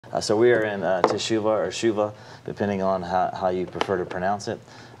So we are in Teshuvah or Shuvah, depending on how you prefer to pronounce it.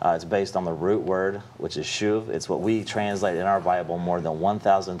 It's based on the root word, which is shuv. It's what we translate in our Bible more than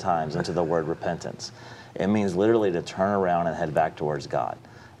 1,000 times into the word repentance. It means literally to turn around and head back towards God.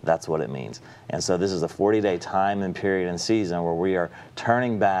 That's what it means. And so this is a 40-day time and period and season where we are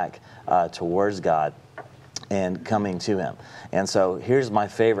turning back towards God and coming to Him. And so here's my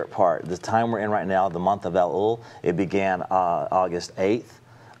favorite part. The time we're in right now, the month of Elul, it began August 8th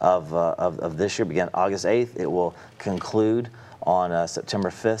of this year, began August 8th. It will conclude on September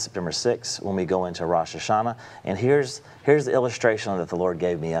 5th, September 6th, when we go into Rosh Hashanah. And here's the illustration that the Lord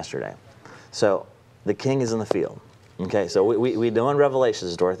gave me yesterday. So the king is in the field. Okay, so we know in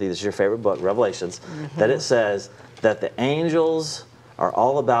Revelations, Dorothy, this is your favorite book, Revelations, that it says that the angels are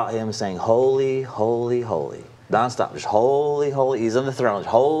all about him saying, holy, holy, holy. Nonstop, just holy, holy. He's on the throne,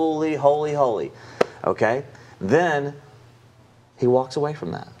 holy, holy, holy. Okay, then he walks away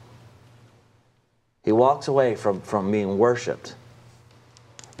from that. He walks away from being worshipped.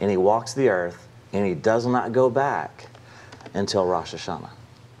 And he walks the earth, and he does not go back until Rosh Hashanah.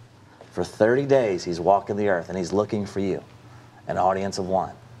 For 30 days, he's walking the earth, and he's looking for you, an audience of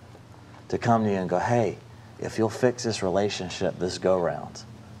one, to come to you and go, hey, if you'll fix this relationship, this go-round,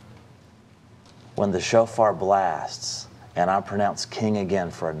 when the shofar blasts, and I pronounce king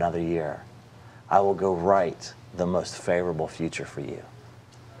again for another year, I will go write the most favorable future for you.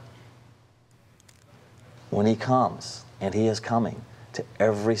 When he comes, and he is coming to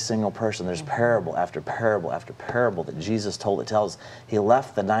every single person, there's parable after parable after parable that Jesus told that tells he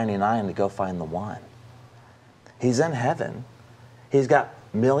left the 99 to go find the one. He's in heaven. He's got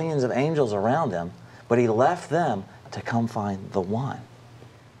millions of angels around him, but he left them to come find the one.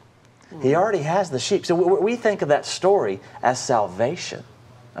 He already has the sheep. So we think of that story as salvation,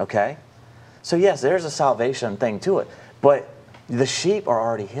 okay? So yes, there's a salvation thing to it, but the sheep are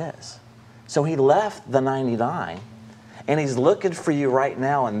already his. So he left the 99, and he's looking for you right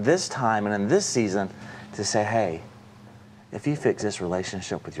now in this time and in this season to say, hey, if you fix this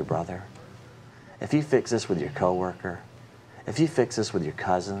relationship with your brother, if you fix this with your coworker, if you fix this with your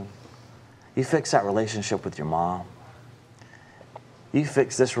cousin, you fix that relationship with your mom, you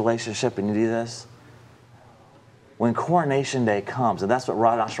fix this relationship and you do this, when Coronation Day comes, and that's what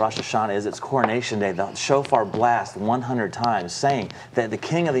Rosh Hashanah is, it's Coronation Day, the shofar blast 100 times, saying that the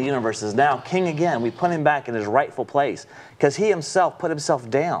King of the universe is now King again. We put him back in his rightful place because he himself put himself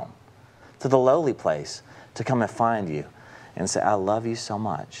down to the lowly place to come and find you and say, I love you so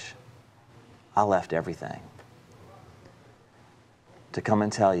much. I left everything to come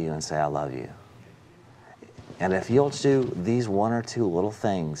and tell you and say, I love you. And if you'll do these one or two little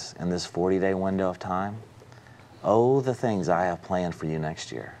things in this 40-day window of time, oh, the things I have planned for you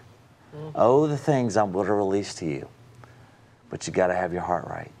next year. Oh, the things I'm going to release to you. But you got to have your heart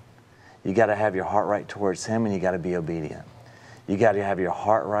right. You got to have your heart right towards him, and you got to be obedient. You got to have your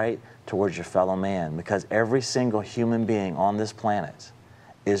heart right towards your fellow man, because every single human being on this planet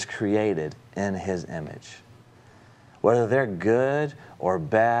is created in his image. Whether they're good or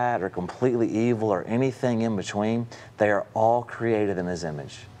bad or completely evil or anything in between, they are all created in his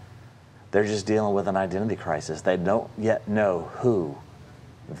image. They're just dealing with an identity crisis. They don't yet know who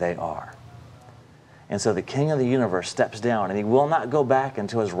they are. And so the King of the universe steps down, and he will not go back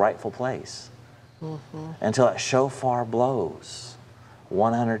into his rightful place until that shofar blows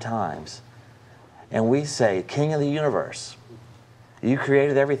 100 times. And we say, King of the universe, you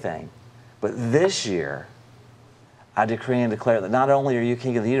created everything, but this year I decree and declare that not only are you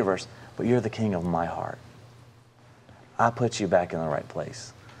King of the universe, but you're the King of my heart. I put you back in the right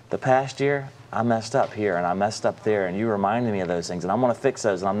place. The past year, I messed up here and I messed up there, and you reminded me of those things, and I'm going to fix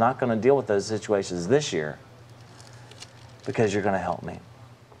those, and I'm not going to deal with those situations this year because you're going to help me,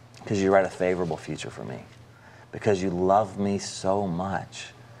 because you write a favorable future for me, because you love me so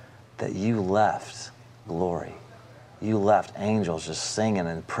much that you left glory. You left angels just singing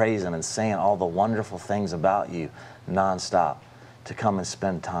and praising and saying all the wonderful things about you nonstop to come and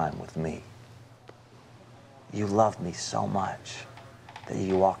spend time with me. You loved me so much that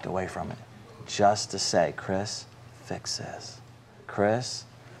you walked away from it just to say, Chris, fix this. Chris,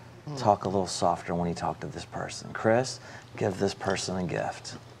 talk a little softer when you talk to this person. Chris, give this person a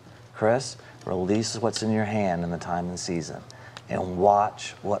gift. Chris, release what's in your hand in the time and season, and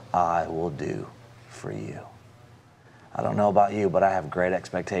watch what I will do for you. I don't know about you, but I have great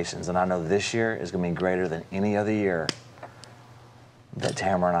expectations, and I know this year is going to be greater than any other year that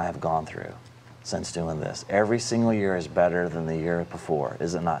Tamara and I have gone through since doing this. Every single year is better than the year before,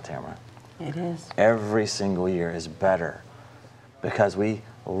 is it not, Tamara? It is. Every single year is better because we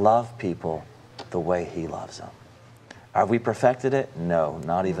love people the way he loves them. Have we perfected it? No,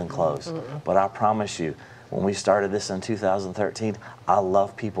 not even close. But I promise you, when we started this in 2013, I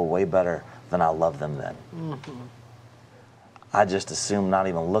love people way better than I loved them then. I just assumed not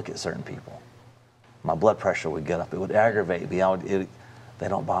even look at certain people. My blood pressure would get up. It would aggravate me. They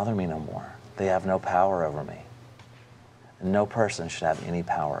don't bother me no more. They have no power over me. No person should have any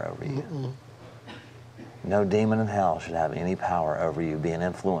power over you. No demon in hell should have any power over you being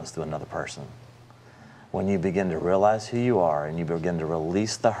influenced through another person. When you begin to realize who you are and you begin to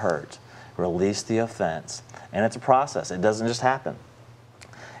release the hurt, release the offense, and it's a process. It doesn't just happen.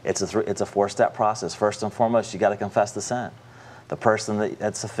 It's a four-step process. First and foremost, you got to confess the sin. The person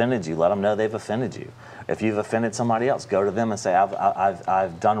that's offended you, let them know they've offended you. If you've offended somebody else, go to them and say,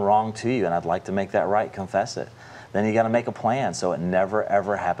 I've done wrong to you and I'd like to make that right. Confess it. Then you got to make a plan so it never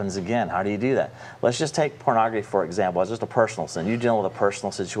ever happens again. How do you do that? Let's just take pornography for example. It's just a personal sin. You're dealing with a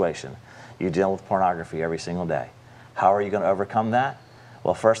personal situation. You deal with pornography every single day. How are you going to overcome that?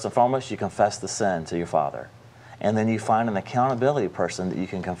 Well, first and foremost, you confess the sin to your Father. And then you find an accountability person that you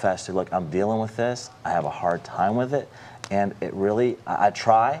can confess to. Look, I'm dealing with this. I have a hard time with it. And it really, I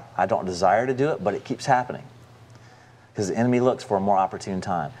try. I don't desire to do it, but it keeps happening. Because the enemy looks for a more opportune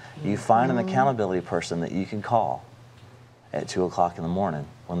time. You find an accountability person that you can call at 2 o'clock in the morning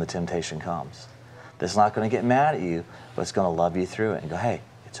when the temptation comes. That's not going to get mad at you, but it's going to love you through it and go, hey,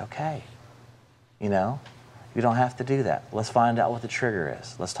 it's okay. You know, you don't have to do that. Let's find out what the trigger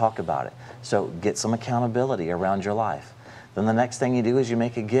is. Let's talk about it. So get some accountability around your life. Then the next thing you do is you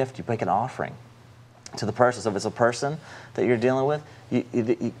make a gift. You make an offering to the person. So if it's a person that you're dealing with, you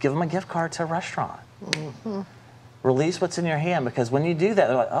give them a gift card to a restaurant. Release what's in your hand, because when you do that,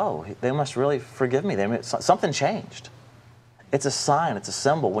 they're like, oh, they must really forgive me. Something changed. It's a sign. It's a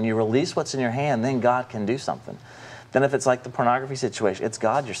symbol. When you release what's in your hand, then God can do something. Then if it's like the pornography situation, it's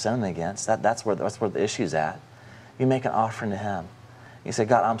God you're sinning against. That's where the issue's at. You make an offering to Him. You say,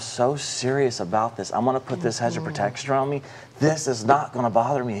 God, I'm so serious about this. I'm going to put this hedge of protection around me. This is not going to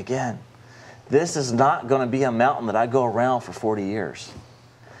bother me again. This is not going to be a mountain that I go around for 40 years.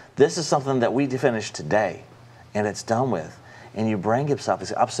 This is something that we finished today, and it's done with. And you bring yourself and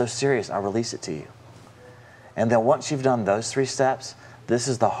say, I'm so serious, I release it to you. And then once you've done those 3 steps, this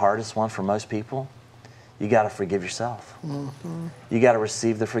is the hardest one for most people. You got to forgive yourself. You got to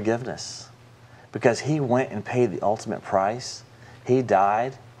receive the forgiveness. Because He went and paid the ultimate price. He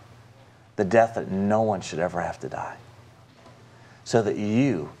died the death that no one should ever have to die. So that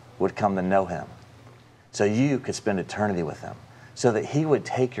you would come to know Him. So you could spend eternity with Him. So that He would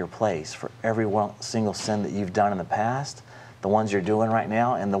take your place for every single sin that you've done in the past, the ones you're doing right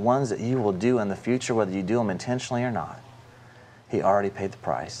now, and the ones that you will do in the future, whether you do them intentionally or not. He already paid the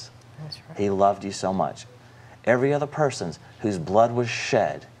price. That's right. He loved you so much. Every other person whose blood was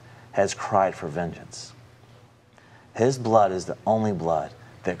shed has cried for vengeance. His blood is the only blood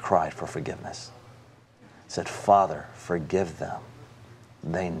that cried for forgiveness. Said, Father, forgive them.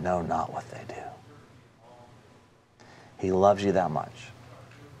 They know not what they do. He loves you that much.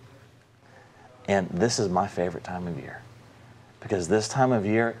 And this is my favorite time of year. Because this time of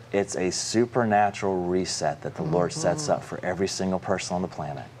year, it's a supernatural reset that the Lord sets up for every single person on the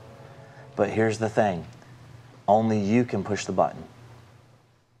planet. But here's the thing. Only you can push the button.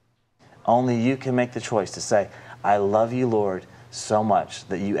 Only you can make the choice to say, I love you, Lord, so much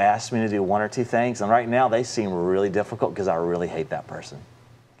that you asked me to do 1 or 2 things. And right now, they seem really difficult because I really hate that person.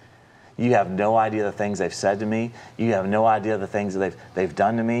 You have no idea the things they've said to me. You have no idea the things that they've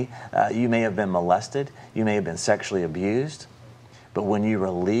done to me. You may have been molested. You may have been sexually abused. But when you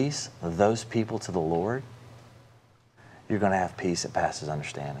release those people to the Lord, you're going to have peace that passes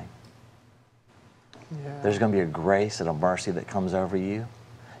understanding. Yeah. There's going to be a grace and a mercy that comes over you.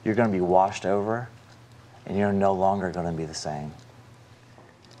 You're going to be washed over, and you're no longer going to be the same.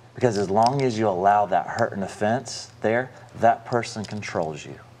 Because as long as you allow that hurt and offense there, that person controls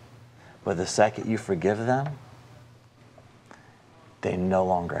you. But the second you forgive them, they no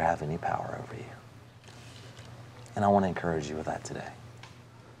longer have any power over you. And I want to encourage you with that today.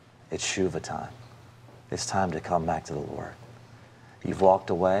 It's Teshuvah time. It's time to come back to the Lord. You've walked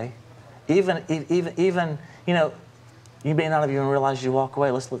away. Even, you know, you may not have even realized you walk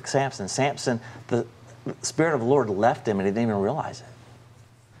away. Let's look at Samson. Samson, the Spirit of the Lord left him and he didn't even realize it.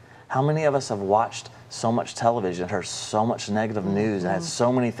 How many of us have watched so much television, heard so much negative news, and had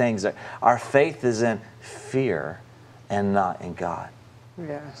so many things that our faith is in fear and not in God?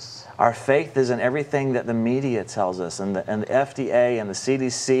 Yes. Our faith is in everything that the media tells us, and the FDA and the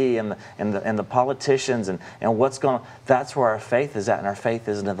CDC and the politicians and what's going on. That's where our faith is at, and our faith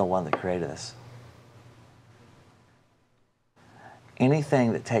isn't in the one that created us.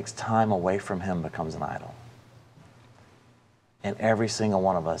 Anything that takes time away from Him becomes an idol. And every single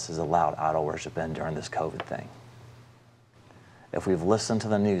one of us has allowed idol worship in during this COVID thing. If we've listened to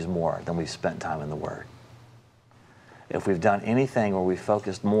the news more than we've spent time in the Word. If we've done anything where we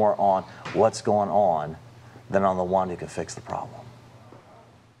focused more on what's going on than on the one who can fix the problem.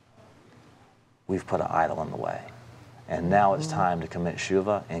 We've put an idol in the way. And now it's time to commit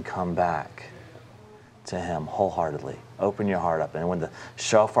Teshuvah and come back to Him wholeheartedly. Open your heart up. And when the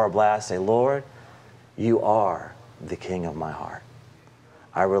shofar blasts, say, Lord, you are the King of my heart.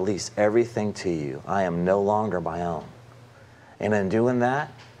 I release everything to you. I am no longer my own. And in doing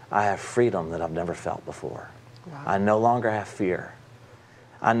that, I have freedom that I've never felt before. Wow. I no longer have fear.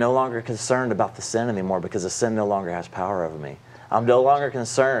 I'm no longer concerned about the sin anymore because the sin no longer has power over me. I'm no longer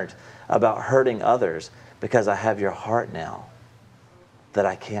concerned about hurting others because I have your heart now that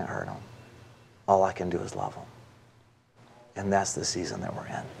I can't hurt them. All I can do is love them. And that's the season that we're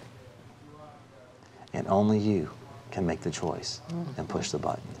in. And only you can make the choice and push the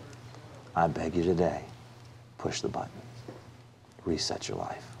button. I beg you today, push the button. Reset your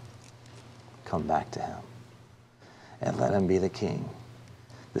life. Come back to Him. And let Him be the King,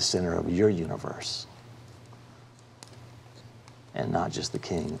 the center of your universe, and not just the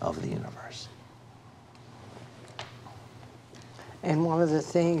King of the universe. And one of the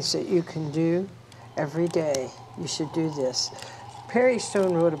things that you can do every day, you should do this. Perry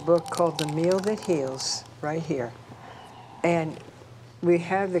Stone wrote a book called The Meal That Heals, right here. And we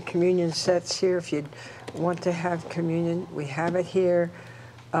have the communion sets here. If you want to have communion, we have it here.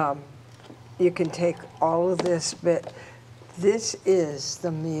 You can take all of this, but this is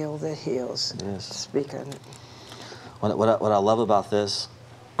the meal that heals. Yes. Speak on it. What I love about this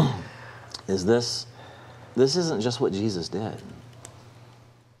is this isn't just what Jesus did.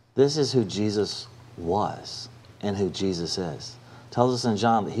 This is who Jesus was and who Jesus is. It tells us in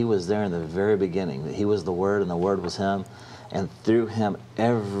John that He was there in the very beginning, that He was the Word and the Word was Him, and through Him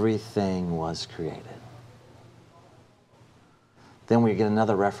everything was created. Then we get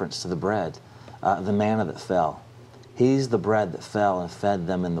another reference to the bread, the manna that fell. He's the bread that fell and fed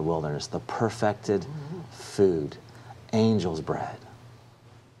them in the wilderness, the perfected food, angel's bread.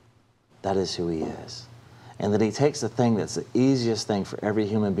 That is who He is. And that He takes the thing that's the easiest thing for every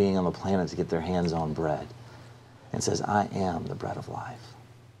human being on the planet to get their hands on, bread, and says, I am the bread of life.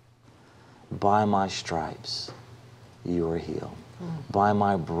 By my stripes, you are healed. By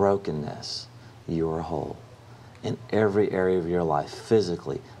my brokenness, you are whole. In every area of your life,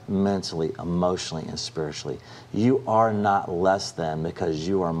 physically, mentally, emotionally, and spiritually. You are not less than because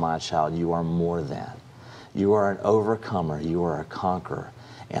you are my child. You are more than. You are an overcomer. You are a conqueror.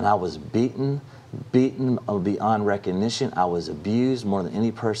 And I was beaten beyond recognition. I was abused more than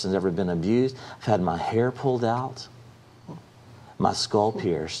any person's ever been abused. I've had my hair pulled out, my skull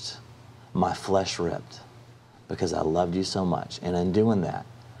pierced, my flesh ripped because I loved you so much. And in doing that,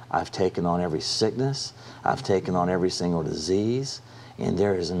 I've taken on every sickness. I've taken on every single disease. And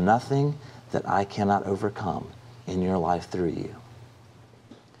there is nothing that I cannot overcome in your life through you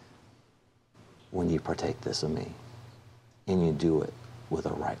when you partake this of me. And you do it with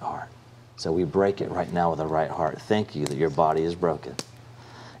a right heart. So we break it right now with a right heart. Thank you that your body is broken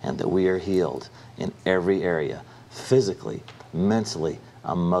and that we are healed in every area, physically, mentally,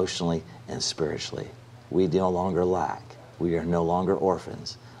 emotionally, and spiritually. We no longer lack. We are no longer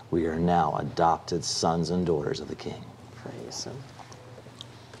orphans. We are now adopted sons and daughters of the King. Praise Him.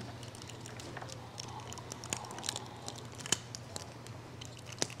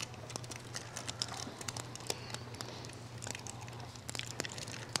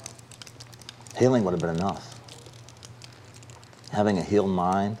 Healing would have been enough. Having a healed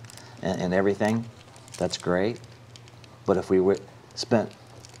mind and everything, that's great. But if we spent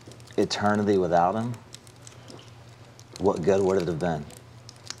eternity without Him, what good would it have been?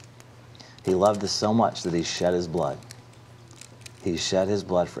 He loved us so much that He shed His blood. He shed His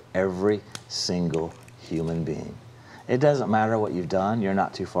blood for every single human being. It doesn't matter what you've done. You're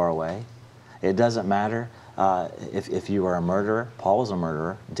not too far away. It doesn't matter if you are a murderer. Paul was a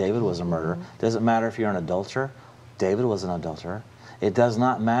murderer. David was a murderer. It doesn't matter if you're an adulterer. David was an adulterer. It does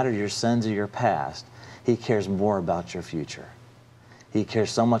not matter your sins or your past. He cares more about your future. He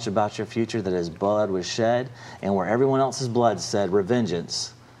cares so much about your future that His blood was shed, and where everyone else's blood said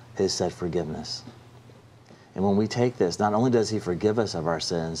revengeance, His said forgiveness. And when we take this, not only does He forgive us of our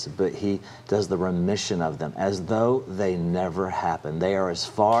sins, but He does the remission of them as though they never happened. They are as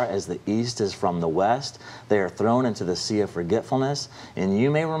far as the east is from the west. They are thrown into the sea of forgetfulness, and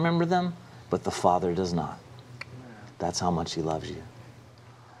you may remember them, but the Father does not. That's how much He loves you.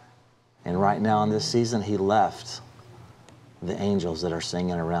 And right now in this season, He left the angels that are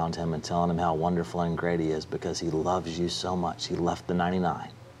singing around him and telling him how wonderful and great he is because he loves you so much. He left the 99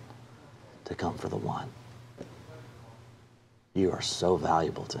 to come for the one. You are so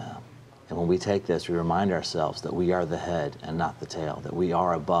valuable to him. And when we take this, we remind ourselves that we are the head and not the tail, that we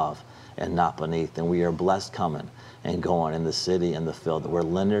are above and not beneath, and we are blessed coming and going in the city and the field, that we're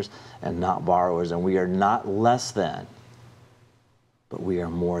lenders and not borrowers, and we are not less than, but we are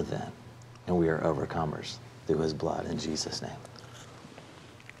more than, and we are overcomers through his blood, in Jesus' name.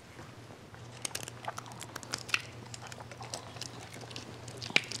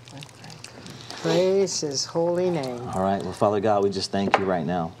 Praise his holy name. All right, well, Father God, we just thank you right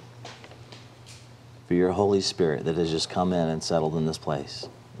now for your Holy Spirit that has just come in and settled in this place.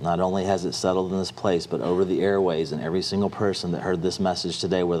 Not only has it settled in this place, but over the airways, and every single person that heard this message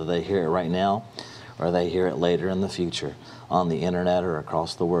today, whether they hear it right now or they hear it later in the future on the internet or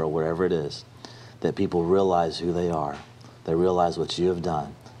across the world, wherever it is, that people realize who they are. They realize what you have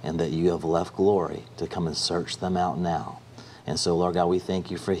done, and that you have left glory to come and search them out now. And so, Lord God, we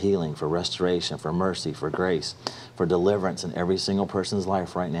thank you for healing, for restoration, for mercy, for grace, for deliverance in every single person's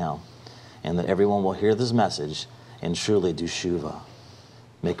life right now. And that everyone will hear this message and truly do Teshuvah.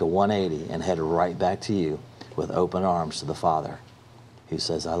 Make a 180 and head right back to you with open arms to the Father who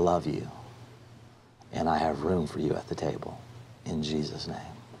says, I love you and I have room for you at the table. In Jesus' name.